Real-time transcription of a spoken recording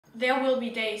There will be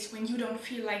days when you don't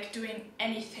feel like doing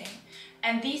anything.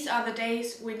 And these are the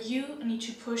days when you need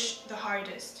to push the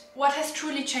hardest. What has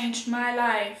truly changed my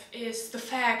life is the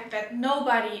fact that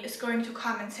nobody is going to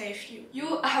come and save you.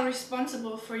 You are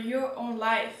responsible for your own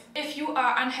life. If you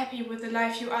are unhappy with the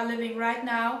life you are living right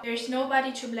now, there's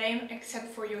nobody to blame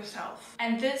except for yourself.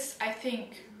 And this, I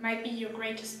think, might be your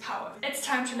greatest power. It's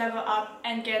time to level up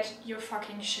and get your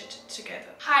fucking shit together.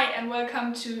 Hi and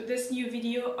welcome to this new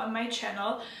video on my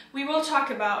channel. We will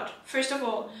talk about, first of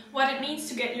all, what it means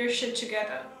to get your shit together.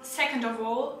 Second of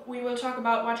all, we will talk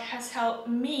about what has helped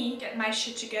me get my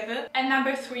shit together. And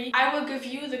number 3, I will give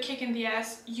you the kick in the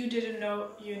ass you didn't know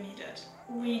you needed.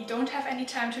 We don't have any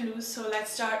time to lose, so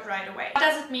let's start right away. What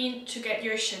does it mean to get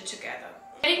your shit together?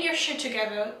 Getting your shit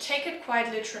together, take it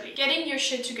quite literally. Getting your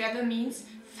shit together means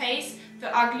face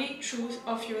the ugly truth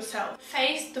of yourself.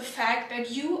 Face the fact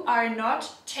that you are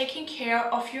not taking care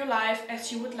of your life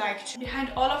as you would like to.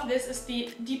 Behind all of this is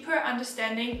the deeper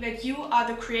understanding that you are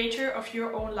the creator of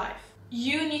your own life.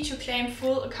 You need to claim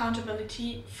full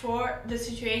accountability for the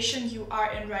situation you are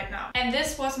in right now. And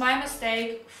this was my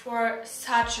mistake for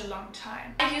such a long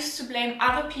time. I used to blame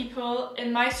other people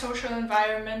in my social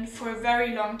environment for a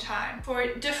very long time, for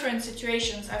different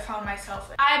situations I found myself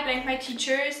in. I blamed my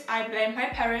teachers, I blamed my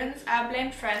parents, I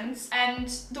blamed friends, and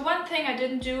the one thing I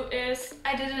didn't do is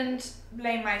I didn't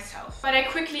blame myself. But I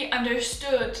quickly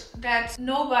understood that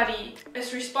nobody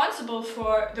is responsible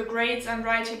for the grades I'm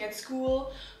writing at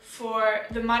school, for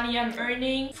the money I'm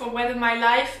earning, for whether my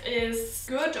life is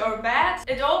good or bad.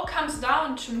 It all comes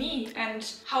down to me and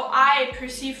how I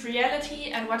perceive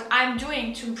reality and what I'm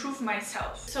doing to improve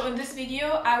myself. So in this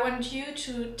video, I want you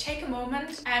to take a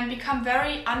moment and become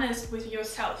very honest with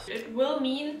yourself. It will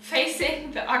mean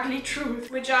facing the ugly truth,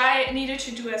 which I needed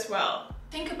to do as well.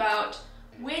 Think about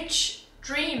which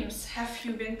dreams have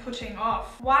you been putting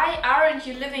off? Why aren't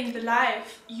you living the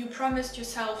life you promised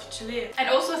yourself to live? And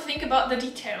also think about the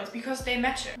details, because they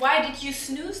matter. Why did you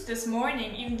snooze this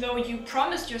morning even though you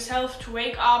promised yourself to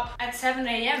wake up at 7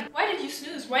 a.m? Why did you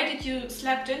snooze? Why did you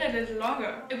sleep in a little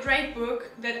longer? A great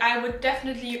book that I would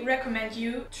definitely recommend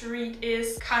you to read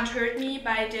is Can't Hurt Me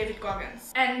by David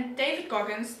Goggins. And David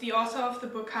Goggins, the author of the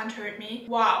book Can't Hurt Me,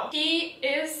 wow, he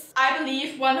is, I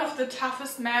believe, one of the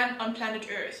toughest men on planet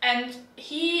Earth. And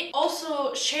he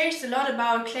also shares a lot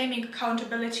about claiming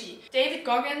accountability. David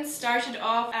Goggins started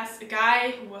off as a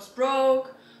guy who was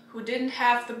broke, who didn't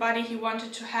have the body he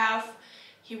wanted to have.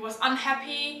 He was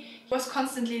unhappy. He was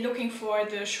constantly looking for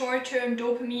the short-term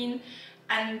dopamine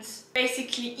and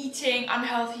basically eating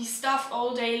unhealthy stuff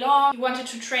all day long. He wanted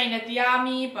to train at the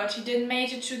army, but he didn't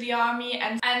make it to the army.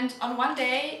 And on one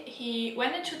day, he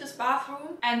went into this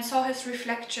bathroom and saw his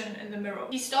reflection in the mirror.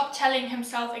 He stopped telling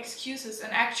himself excuses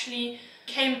and actually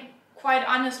became quite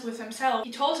honest with himself.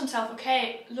 He told himself,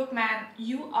 okay, look man,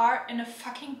 you are in a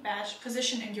fucking bad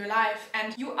position in your life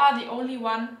and you are the only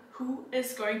one who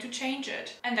is going to change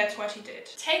it. And that's what he did.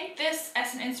 Take this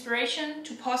as an inspiration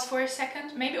to pause for a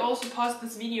second. Maybe also pause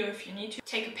this video if you need to.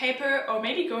 Take a paper or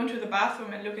maybe go into the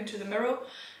bathroom and look into the mirror.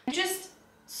 And just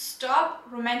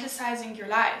stop romanticizing your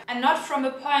life. And not from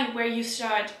a point where you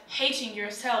start hating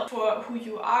yourself for who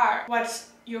you are, what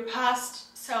your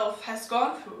past self has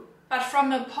gone through. But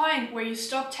from a point where you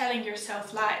stop telling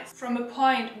yourself lies, from a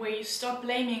point where you stop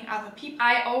blaming other people.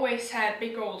 I always had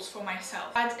big goals for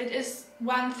myself, but it is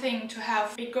one thing to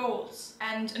have big goals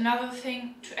and another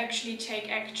thing to actually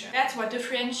take action. That's what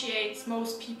differentiates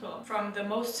most people from the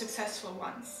most successful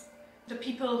ones. The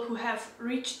people who have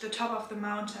reached the top of the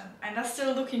mountain and are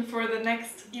still looking for the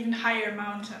next even higher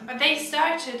mountain. But they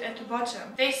started at the bottom.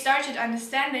 They started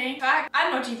understanding, fuck,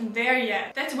 I'm not even there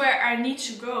yet. That's where I need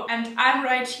to go. And I'm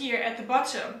right here at the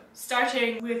bottom,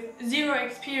 starting with zero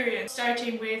experience,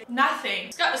 starting with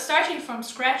nothing, starting from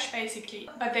scratch basically.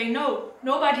 But they know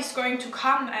nobody's going to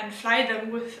come and fly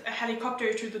them with a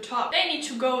helicopter to the top. They need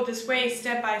to go this way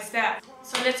step by step.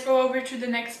 So let's go over to the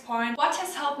next point. What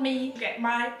has helped me get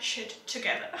my shit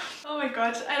together? Oh my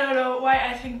god, I don't know why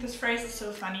I think this phrase is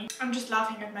so funny. I'm just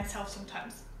laughing at myself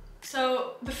sometimes.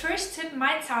 So the first tip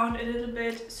might sound a little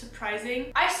bit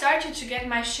surprising. I started to get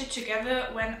my shit together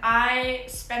when I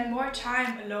spent more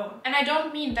time alone. And I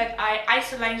don't mean that I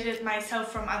isolated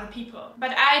myself from other people,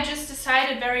 but I just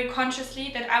decided very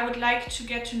consciously that I would like to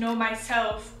get to know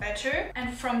myself better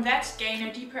and from that gain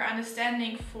a deeper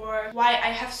understanding for why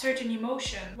I have certain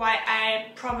emotion, why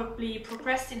I probably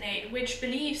procrastinate, which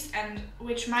beliefs and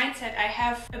which mindset I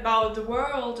have about the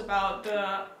world, about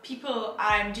the people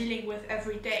I'm dealing with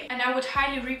every day. and I would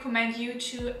highly recommend you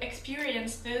to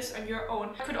experience this on your own.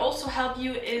 What could also help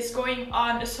you is going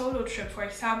on a solo trip, for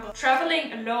example.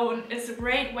 Traveling alone is a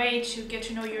great way to get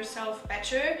to know yourself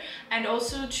better and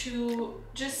also to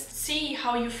just see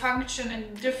how you function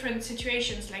in different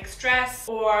situations like stress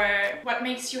or what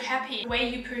makes you happy, the way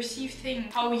you perceive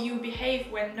things, how you behave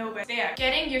when nobody's there.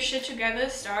 Getting your shit together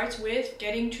starts with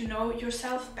getting to know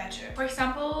yourself better. For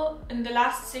example, in the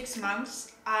last 6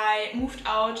 months, I moved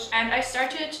out and I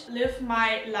started to live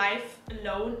my life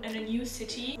alone in a new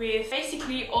city with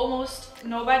basically almost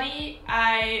nobody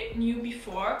I knew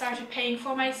before. Started paying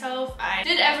for myself. I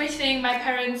did everything my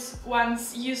parents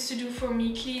once used to do for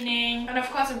me, cleaning. And of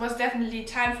course it was definitely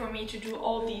time for me to do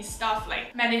all these stuff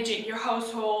like managing your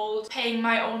household, paying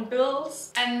my own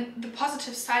bills. And the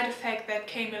positive side effect that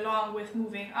came along with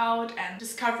moving out and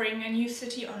discovering a new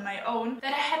city on my own,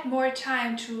 that I had more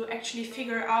time to actually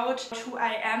figure out who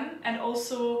I am and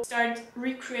also start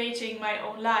recreating my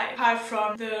own life apart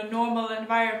from the normal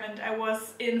environment I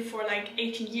was in for like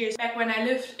 18 years back when I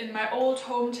lived in my old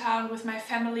hometown with my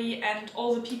family and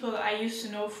all the people I used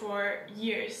to know for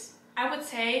years. I would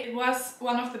say it was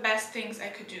one of the best things I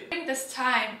could do. During this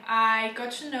time, I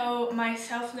got to know my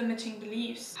self-limiting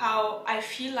beliefs, how I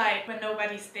feel like when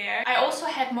nobody's there. I also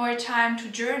had more time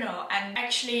to journal and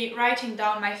actually writing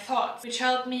down my thoughts, which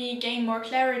helped me gain more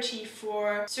clarity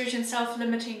for certain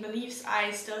self-limiting beliefs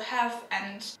I still have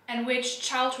and which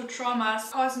childhood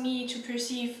traumas cause me to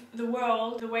perceive the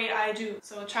world the way I do.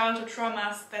 So childhood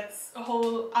traumas, that's a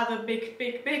whole other big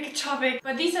topic.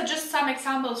 But these are just some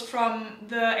examples from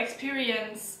the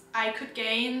experience I could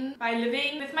gain by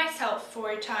living with myself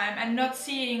for a time and not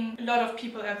seeing a lot of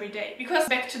people every day. Because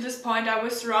back to this point, I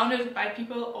was surrounded by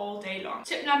people all day long.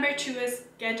 Tip number 2 is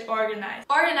get organized.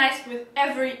 Organized with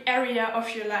every area of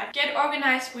your life. Get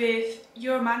organized with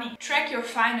your money. Track your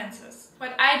finances.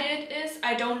 What I did is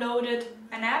I downloaded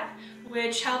an app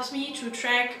which helps me to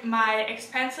track my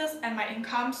expenses and my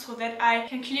income so that I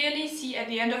can clearly see at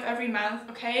the end of every month,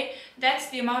 okay, that's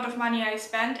the amount of money I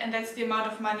spent and that's the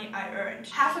amount of money I earned.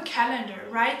 Have a calendar,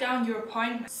 write down your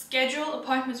appointments, schedule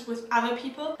appointments with other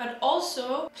people, but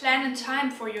also plan in time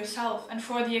for yourself and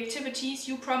for the activities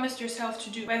you promised yourself to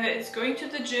do. Whether it's going to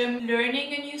the gym,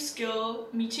 learning a new skill,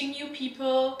 meeting new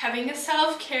people, having a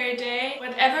self-care day,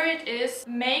 whatever it is,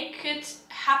 make it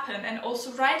happen and also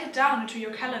write it down into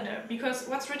your calendar, because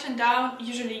what's written down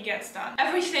usually gets done.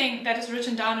 Everything that is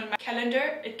written down in my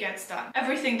calendar, it gets done.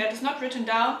 Everything that is not written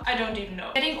down, I don't even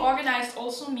know. Getting organized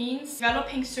also means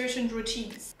developing certain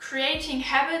routines. Creating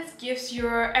habits gives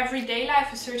your everyday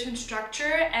life a certain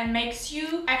structure and makes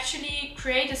you actually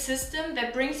create a system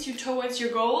that brings you towards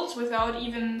your goals without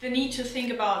even the need to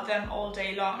think about them all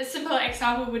day long. A simple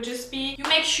example would just be you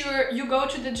make sure you go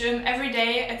to the gym every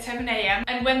day at 7 a.m.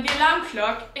 and when the alarm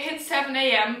clock hits 7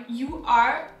 a.m. you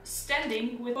are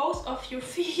standing with both of your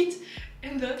feet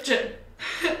in the gym.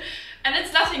 And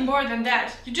it's nothing more than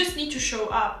that. You just need to show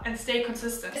up and stay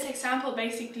consistent. This example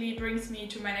basically brings me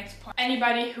to my next point.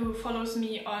 Anybody who follows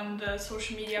me on the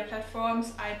social media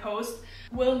platforms I post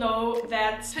will know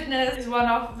that fitness is one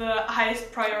of the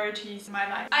highest priorities in my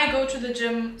life. I go to the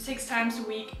gym 6 times a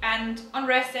week and on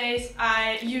rest days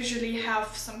I usually have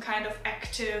some kind of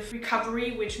active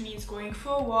recovery, which means going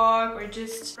for a walk or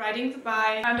just riding the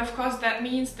bike. And of course that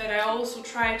means that I also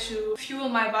try to fuel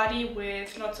my body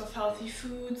with lots of healthy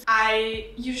foods. I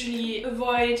usually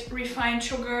avoid refined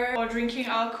sugar or drinking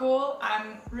alcohol.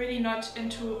 I'm really not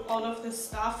into all of this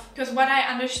stuff because what I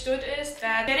understood is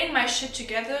that getting my shit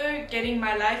together, getting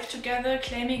my life together,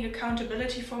 claiming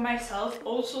accountability for myself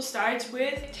also starts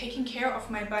with taking care of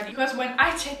my body. Because when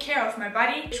I take care of my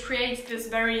body, it creates this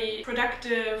very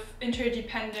productive,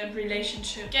 interdependent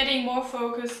relationship. Getting more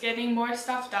focused, getting more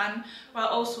stuff done while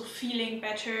also feeling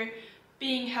better,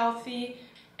 being healthy,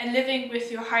 and living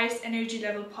with your highest energy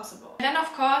level possible. And then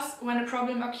of course, when a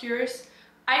problem occurs,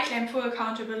 I claim full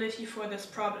accountability for this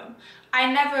problem.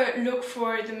 I never look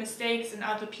for the mistakes in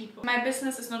other people. My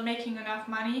business is not making enough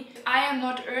money. If I am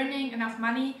not earning enough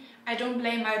money, I don't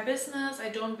blame my business, I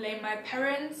don't blame my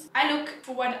parents. I look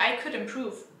for what I could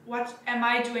improve. What am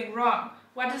I doing wrong?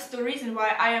 What is the reason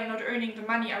why I am not earning the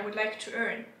money I would like to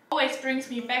earn? Always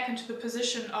brings me back into the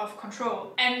position of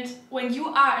control. And when you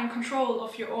are in control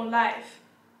of your own life,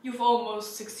 you've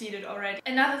almost succeeded already.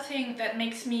 Another thing that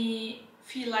makes me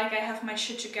feel like I have my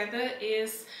shit together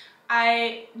is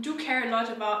I do care a lot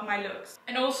about my looks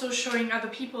and also showing other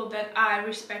people that I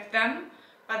respect them,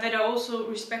 but that I also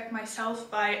respect myself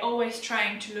by always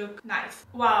trying to look nice.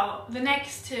 Wow, the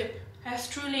next tip has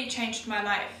truly changed my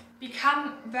life.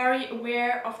 Become very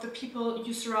aware of the people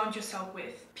you surround yourself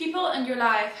with. People in your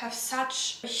life have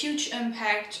such a huge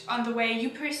impact on the way you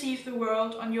perceive the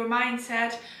world, on your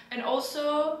mindset, and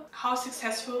also how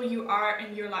successful you are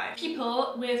in your life.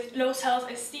 People with low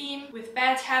self-esteem, with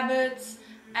bad habits,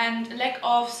 and lack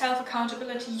of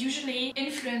self-accountability usually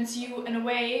influence you in a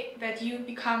way that you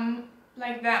become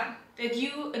like them, that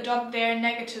you adopt their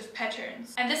negative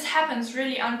patterns. And this happens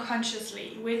really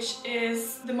unconsciously, which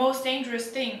is the most dangerous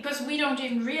thing, because we don't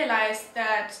even realize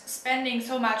that spending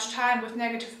so much time with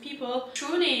negative people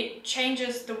truly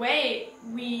changes the way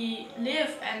we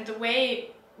live and the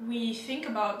way we think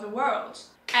about the world.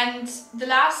 And the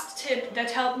last tip that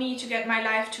helped me to get my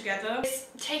life together is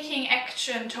taking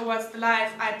action towards the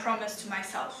life I promised to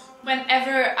myself.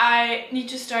 Whenever I need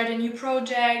to start a new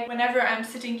project, whenever I'm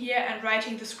sitting here and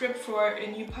writing the script for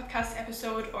a new podcast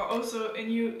episode or also a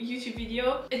new YouTube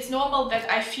video, it's normal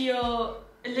that I feel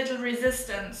a little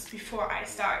resistance before I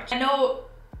start. I know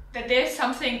that there's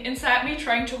something inside me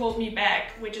trying to hold me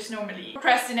back, which is normally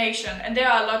procrastination. And there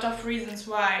are a lot of reasons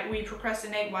why we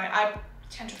procrastinate, why I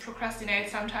tend to procrastinate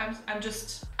sometimes.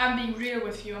 I'm being real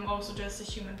with you, I'm also just a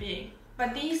human being.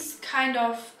 But these kind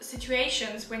of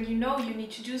situations, when you know you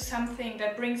need to do something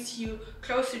that brings you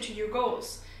closer to your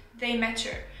goals, they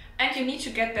matter. And you need to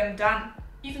get them done,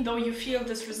 even though you feel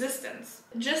this resistance.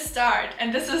 Just start,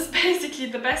 and this is basically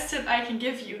the best tip I can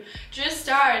give you. Just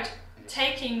start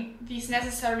taking these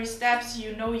necessary steps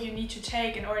you know you need to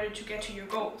take in order to get to your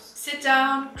goals. Sit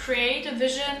down, create a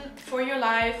vision for your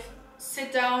life.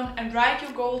 Sit down and write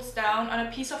your goals down on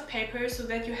a piece of paper so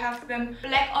that you have them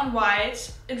black on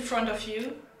white in front of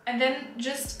you, and then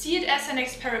just see it as an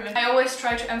experiment. I always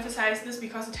try to emphasize this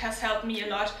because it has helped me a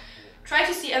lot. Try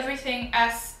to see everything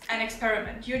as an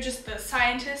experiment. You're just the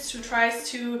scientist who tries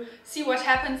to see what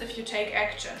happens if you take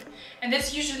action. And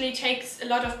this usually takes a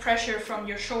lot of pressure from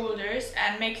your shoulders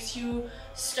and makes you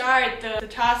start the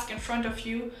task in front of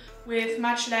you with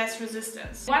much less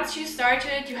resistance. Once you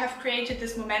started, you have created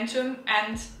this momentum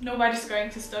and nobody's going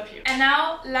to stop you. And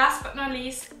now, last but not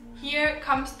least, here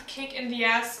comes the kick in the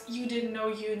ass you didn't know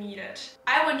you needed.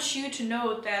 I want you to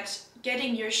know that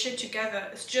getting your shit together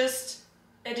is just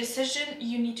a decision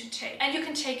you need to take. And you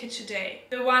can take it today.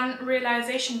 The one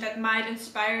realization that might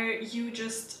inspire you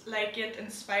just like it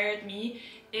inspired me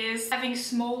is having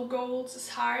small goals is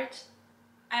hard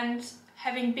and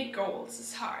having big goals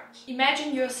is hard.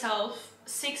 Imagine yourself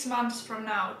 6 months from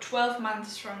now, 12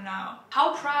 months from now.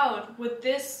 How proud would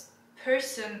this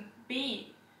person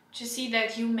be to see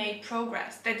that you made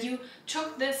progress, that you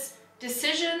took this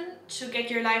decision to get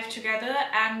your life together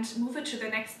and move it to the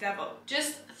next level?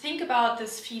 Just think about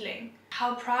this feeling.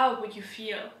 How proud would you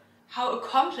feel? How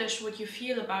accomplished would you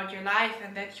feel about your life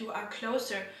and that you are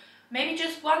closer? Maybe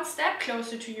just one step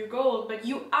closer to your goal, but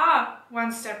you are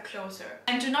one step closer.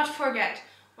 And do not forget,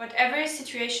 whatever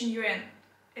situation you're in,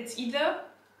 it's either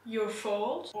your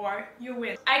fault or your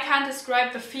win. I can't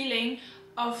describe the feeling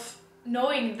of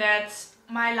knowing that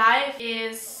my life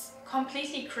is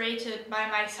completely created by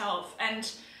myself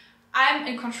and I'm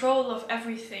in control of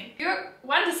everything. You're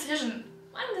one decision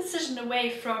away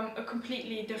from a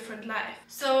completely different life.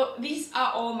 So these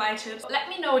are all my tips. Let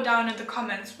me know down in the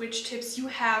comments which tips you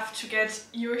have to get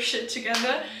your shit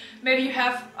together. Maybe you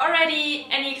have already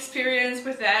any experience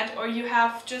with that, or you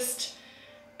have just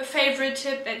a favorite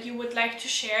tip that you would like to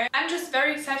share. I'm just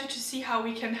very excited to see how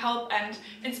we can help and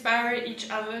inspire each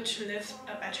other to live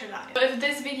a better life. So if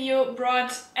this video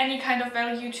brought any kind of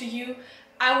value to you,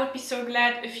 I would be so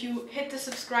glad if you hit the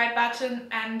subscribe button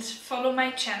and follow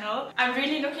my channel. I'm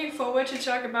really looking forward to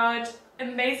talk about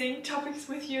amazing topics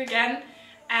with you again,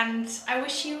 and I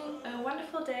wish you a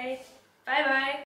wonderful day. Bye bye!